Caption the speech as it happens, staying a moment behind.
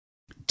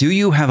Do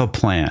you have a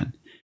plan?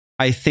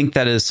 I think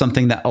that is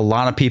something that a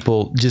lot of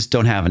people just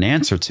don't have an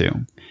answer to.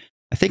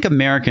 I think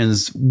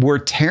Americans were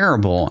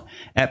terrible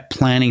at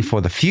planning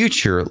for the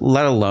future,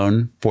 let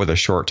alone for the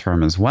short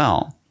term as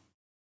well.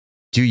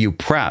 Do you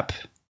prep?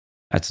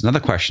 That's another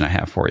question I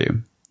have for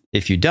you.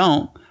 If you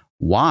don't,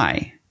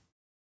 why?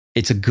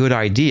 It's a good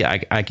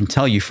idea. I can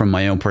tell you from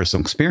my own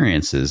personal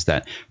experiences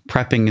that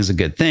prepping is a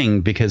good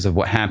thing because of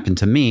what happened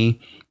to me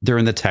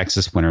during the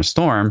Texas winter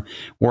storm,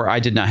 where I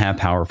did not have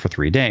power for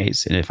 3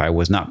 days. And if I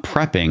was not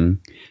prepping,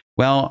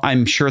 well,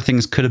 I'm sure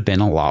things could have been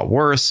a lot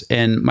worse.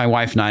 And my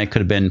wife and I could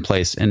have been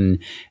placed in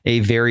a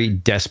very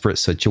desperate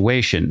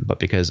situation. But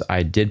because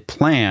I did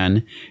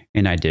plan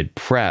and I did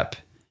prep,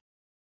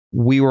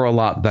 we were a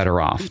lot better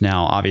off.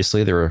 Now,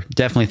 obviously, there were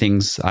definitely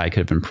things I could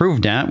have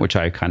improved at, which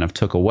I kind of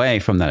took away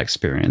from that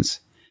experience.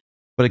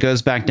 But it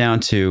goes back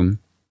down to,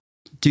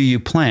 do you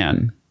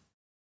plan?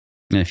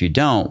 And if you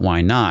don't,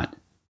 why not?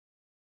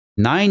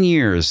 9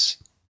 years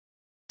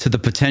to the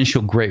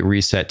potential Great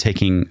Reset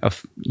taking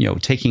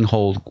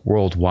hold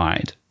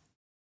worldwide.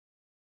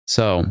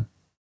 So,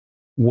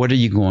 what are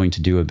you going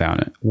to do about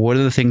it? What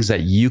are the things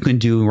that you can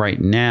do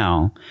right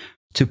now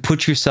to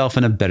put yourself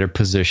in a better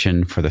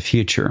position for the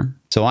future?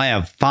 So I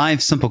have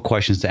 5 simple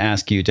questions to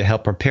ask you to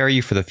help prepare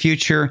you for the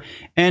future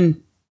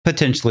and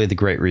potentially the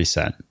Great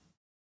Reset.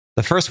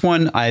 The first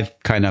one I've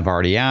kind of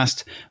already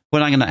asked,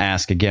 but I'm going to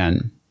ask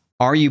again.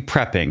 Are you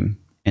prepping?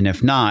 And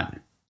if not,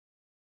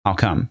 how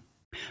come?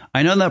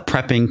 I know that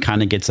prepping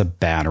kind of gets a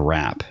bad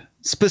rap,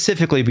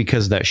 specifically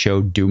because of that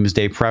show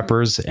Doomsday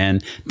Preppers.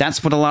 And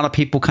that's what a lot of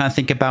people kind of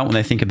think about when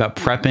they think about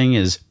prepping,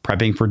 is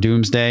prepping for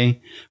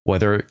doomsday,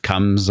 whether it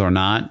comes or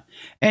not.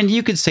 And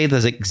you could say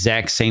the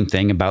exact same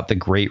thing about the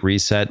Great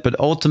Reset, but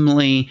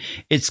ultimately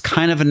it's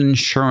kind of an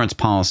insurance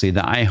policy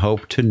that I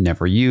hope to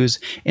never use.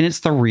 And it's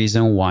the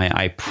reason why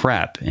I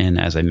prep. And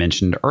as I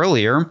mentioned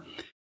earlier,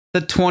 the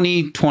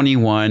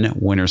 2021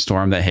 winter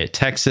storm that hit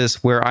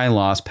Texas, where I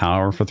lost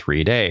power for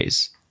 3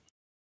 days.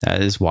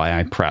 That is why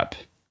I prep.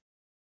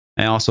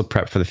 I also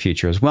prep for the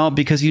future as well,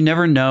 because you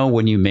never know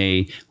when you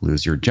may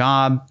lose your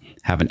job,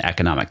 have an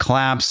economic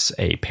collapse,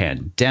 a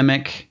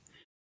pandemic.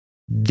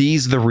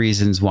 These are the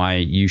reasons why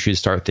you should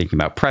start thinking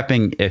about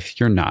prepping if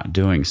you're not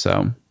doing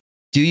so.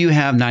 Do you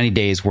have 90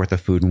 days worth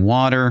of food and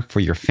water for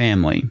your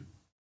family?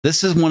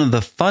 This is one of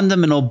the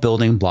fundamental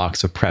building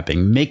blocks of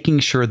prepping, making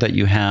sure that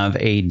you have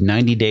a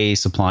 90-day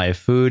supply of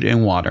food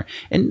and water.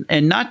 And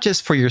not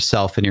just for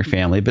yourself and your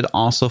family, but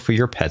also for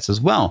your pets as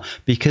well,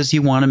 because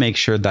you want to make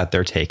sure that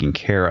they're taken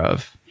care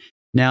of.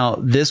 Now,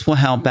 this will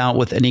help out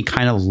with any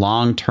kind of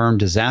long-term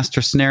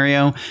disaster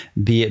scenario,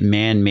 be it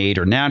man-made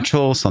or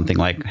natural, something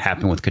like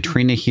happened with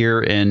Katrina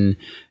here in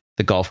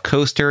the Gulf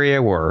Coast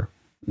area, where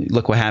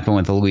look what happened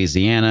with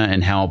Louisiana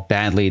and how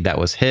badly that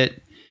was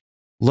hit.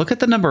 Look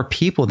at the number of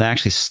people that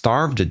actually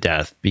starved to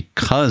death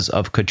because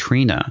of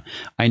Katrina.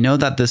 I know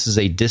that this is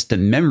a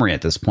distant memory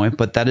at this point,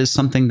 but that is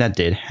something that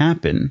did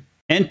happen.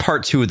 And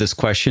part 2 of this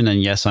question,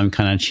 and yes, I'm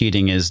kind of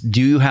cheating, is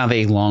do you have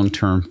a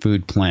long-term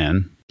food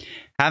plan?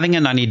 Having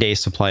a 90-day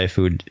supply of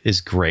food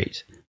is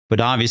great, but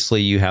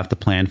obviously you have to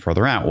plan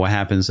further out. What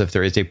happens if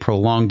there is a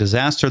prolonged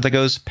disaster that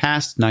goes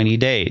past 90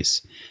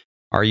 days?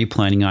 Are you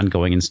planning on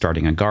going and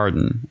starting a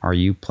garden? Are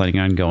you planning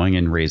on going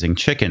and raising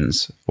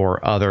chickens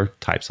or other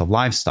types of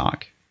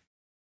livestock?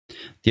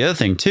 The other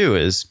thing too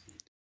is,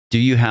 do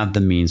you have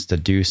the means to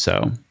do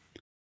so?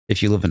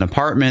 If you live in an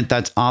apartment,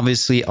 that's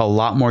obviously a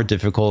lot more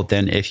difficult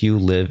than if you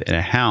live in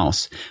a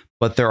house.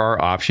 But there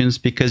are options,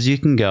 because you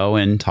can go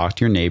and talk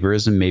to your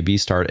neighbors and maybe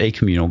start a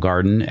communal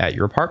garden at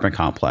your apartment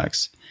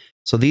complex.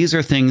 So these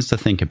are things to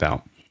think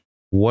about.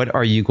 What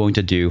are you going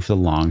to do for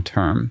the long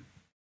term?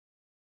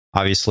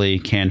 Obviously,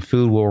 canned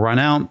food will run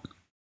out.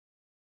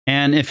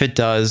 And if it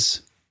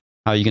does,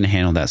 how are you going to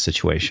handle that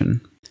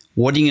situation?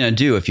 What are you going to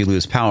do if you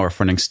lose power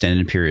for an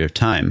extended period of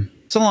time?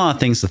 There's a lot of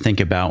things to think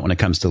about when it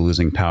comes to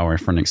losing power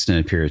for an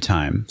extended period of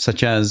time,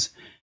 such as,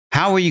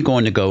 how are you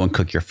going to go and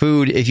cook your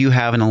food if you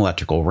have an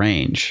electrical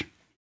range?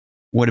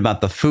 What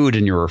about the food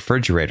in your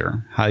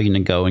refrigerator? How are you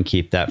going to go and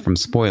keep that from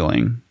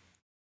spoiling?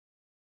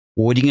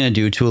 What are you going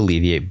to do to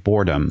alleviate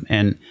boredom?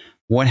 And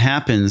what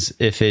happens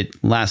if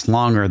it lasts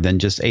longer than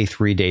just a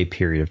 3-day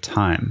period of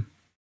time?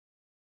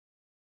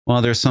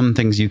 Well, there's some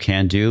things you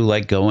can do,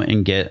 like go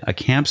and get a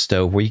camp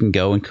stove where you can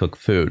go and cook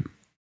food.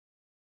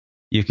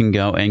 You can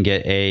go and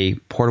get a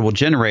portable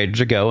generator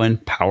to go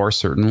and power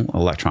certain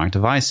electronic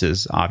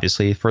devices,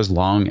 obviously for as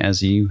long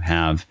as you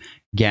have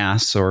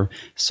gas or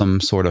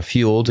some sort of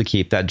fuel to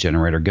keep that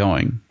generator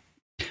going.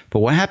 But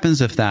what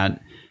happens if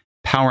that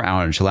power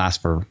outage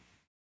lasts for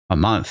a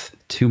month,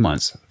 2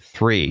 months,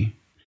 3?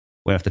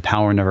 What if the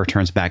power never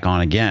turns back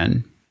on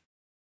again?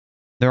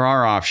 There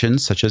are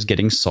options such as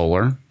getting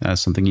solar.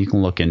 That's something you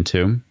can look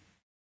into.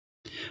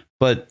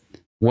 But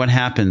what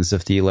happens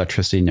if the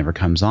electricity never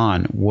comes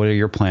on? What are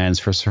your plans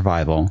for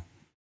survival?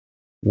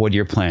 What are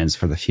your plans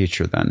for the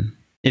future then?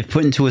 If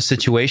put into a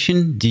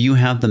situation, do you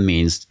have the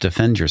means to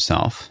defend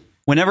yourself?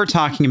 Whenever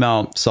talking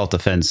about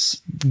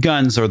self-defense,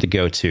 guns are the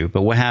go-to.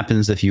 But what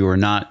happens if you are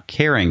not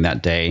carrying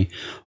that day?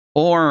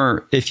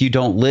 or if you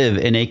don't live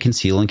in a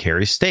conceal and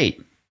carry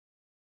state.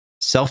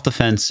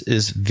 Self-defense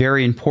is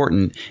very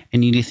important,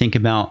 and you need to think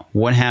about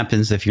what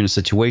happens if you're in a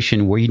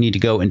situation where you need to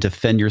go and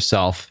defend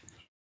yourself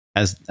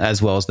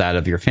as well as that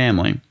of your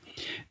family.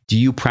 Do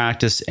you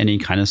practice any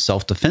kind of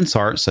self-defense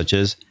art such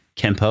as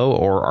Kempo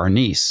or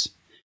Arnis?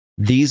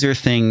 These are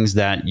things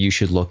that you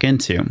should look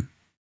into,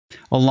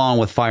 along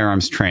with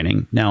firearms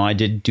training. Now, I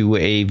did do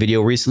a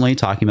video recently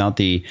talking about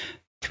the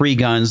 3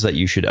 guns that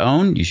you should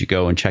own. You should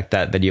go and check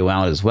that video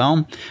out as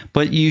well.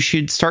 But you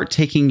should start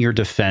taking your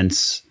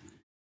defense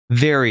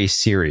very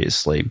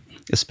seriously,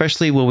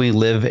 especially when we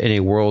live in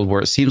a world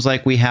where it seems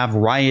like we have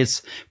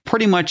riots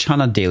pretty much on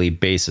a daily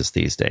basis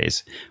these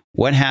days.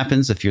 What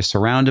happens if you're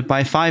surrounded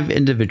by 5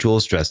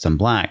 individuals dressed in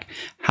black?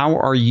 How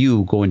are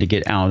you going to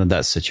get out of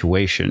that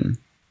situation?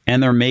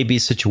 And there may be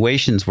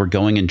situations where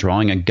going and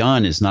drawing a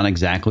gun is not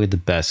exactly the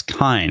best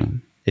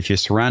kind. If you're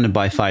surrounded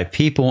by 5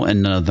 people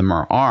and none of them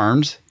are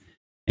armed,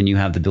 and you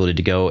have the ability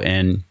to go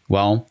and,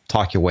 well,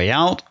 talk your way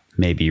out,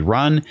 maybe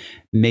run,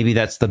 maybe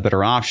that's the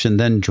better option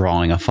than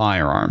drawing a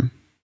firearm.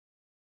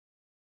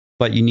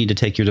 But you need to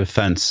take your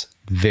defense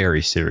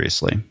very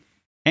seriously.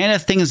 And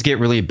if things get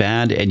really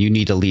bad and you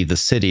need to leave the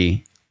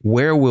city,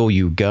 where will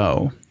you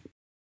go?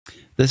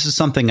 This is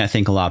something I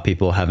think a lot of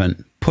people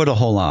haven't put a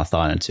whole lot of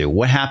thought into.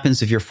 What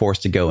happens if you're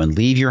forced to go and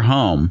leave your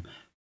home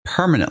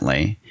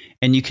permanently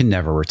and you can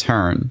never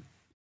return?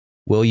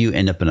 Will you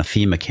end up in a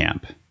FEMA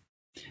camp?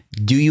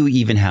 Do you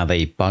even have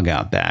a bug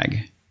out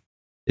bag?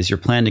 Is your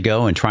plan to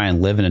go and try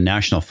and live in a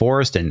national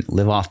forest and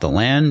live off the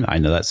land? I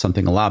know that's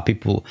something a lot of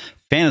people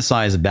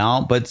fantasize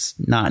about, but it's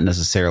not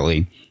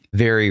necessarily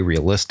very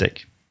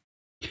realistic.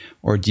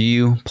 Or do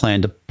you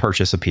plan to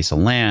purchase a piece of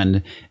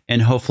land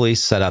and hopefully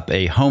set up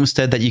a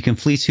homestead that you can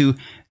flee to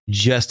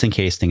just in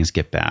case things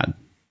get bad?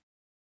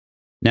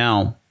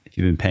 Now, if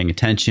you've been paying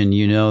attention,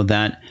 you know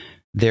that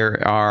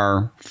there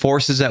are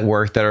forces at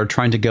work that are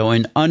trying to go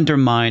and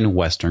undermine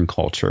Western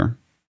culture.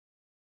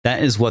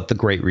 That is what the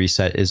Great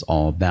Reset is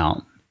all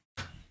about.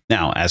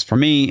 Now, as for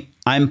me,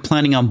 I'm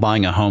planning on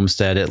buying a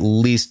homestead at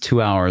least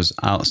 2 hours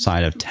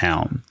outside of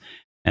town.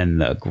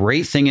 And the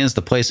great thing is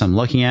the place I'm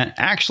looking at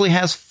actually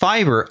has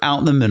fiber out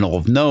in the middle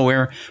of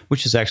nowhere,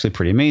 which is actually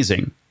pretty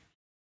amazing.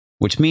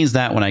 Which means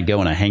that when I go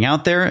and I hang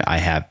out there, I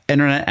have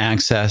internet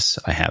access,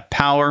 I have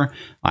power,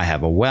 I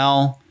have a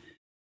well,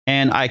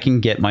 and I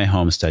can get my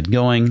homestead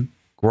going,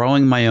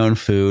 growing my own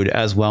food,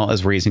 as well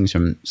as raising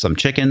some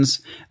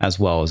chickens, as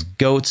well as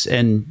goats,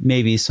 and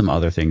maybe some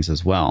other things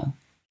as well.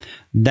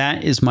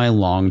 That is my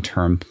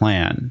long-term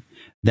plan.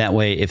 That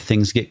way, if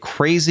things get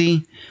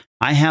crazy,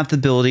 I have the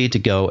ability to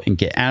go and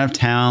get out of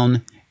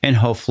town, and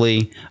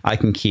hopefully I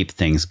can keep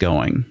things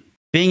going.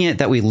 Being it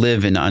that we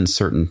live in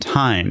uncertain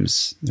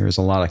times, there's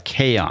a lot of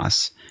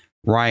chaos,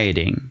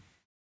 rioting,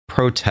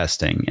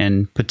 protesting,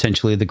 and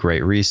potentially the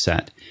Great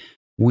Reset.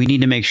 We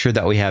need to make sure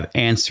that we have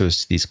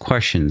answers to these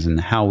questions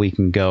and how we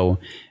can go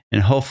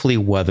and hopefully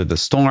weather the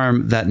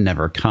storm that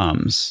never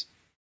comes.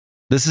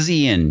 This is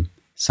Ian,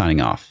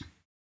 signing off.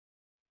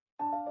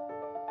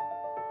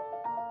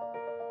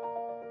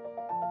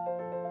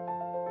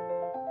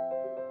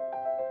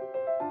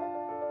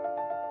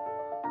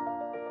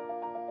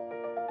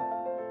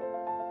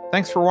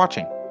 Thanks for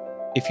watching.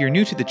 If you're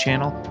new to the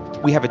channel,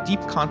 we have a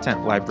deep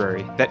content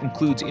library that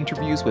includes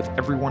interviews with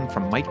everyone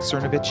from Mike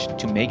Cernovich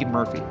to Megan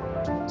Murphy,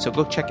 so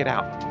go check it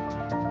out.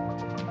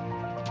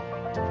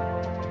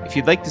 If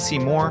you'd like to see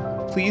more,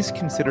 please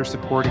consider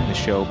supporting the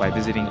show by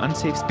visiting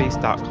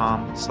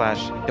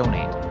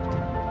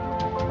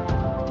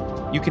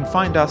unsafespace.com/donate. You can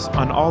find us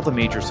on all the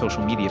major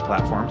social media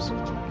platforms,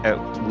 at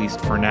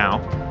least for now,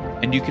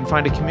 and you can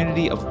find a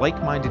community of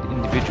like-minded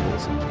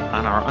individuals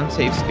on our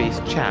Unsafe Space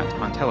chat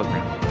on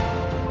Telegram.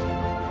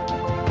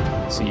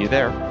 See you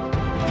there.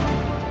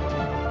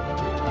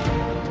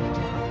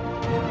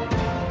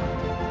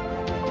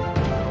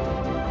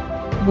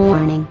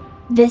 Warning.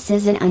 This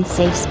is an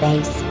unsafe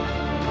space.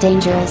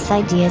 Dangerous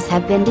ideas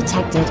have been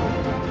detected.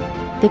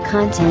 The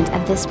content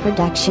of this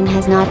production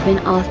has not been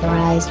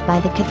authorized by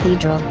the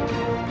Cathedral.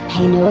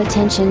 Pay no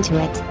attention to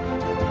it.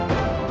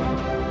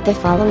 The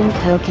following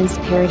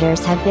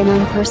co-conspirators have been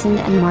unpersoned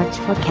and marked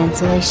for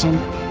cancellation.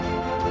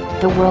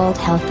 The World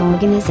Health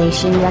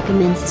Organization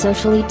recommends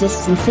socially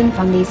distancing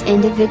from these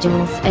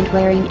individuals and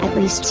wearing at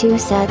least 2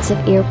 sets of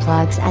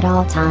earplugs at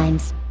all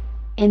times.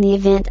 In the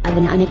event of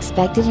an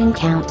unexpected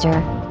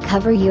encounter,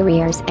 cover your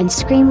ears and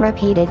scream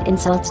repeated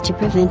insults to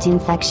prevent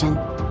infection.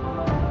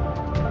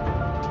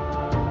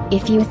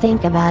 If you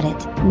think about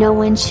it, no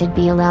one should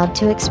be allowed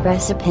to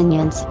express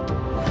opinions.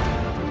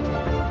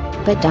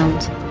 But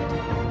don't.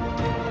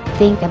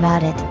 Think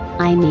about it,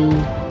 I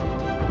mean.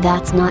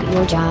 That's not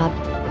your job.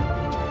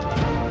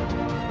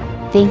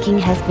 Thinking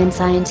has been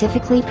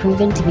scientifically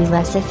proven to be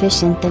less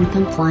efficient than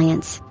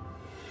compliance.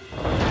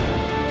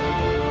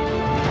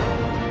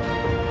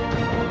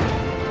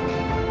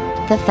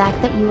 The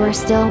fact that you are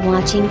still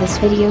watching this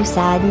video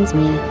saddens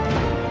me.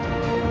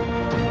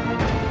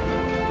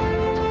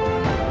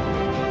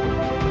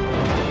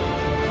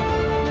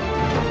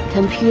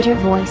 Computer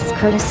voice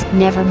Curtis.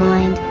 Never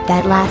mind,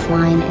 that last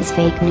line is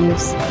fake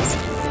news.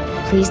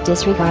 Please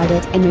disregard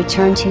it and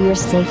return to your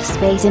safe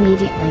space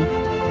immediately.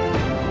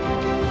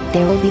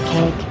 There will be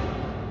cake.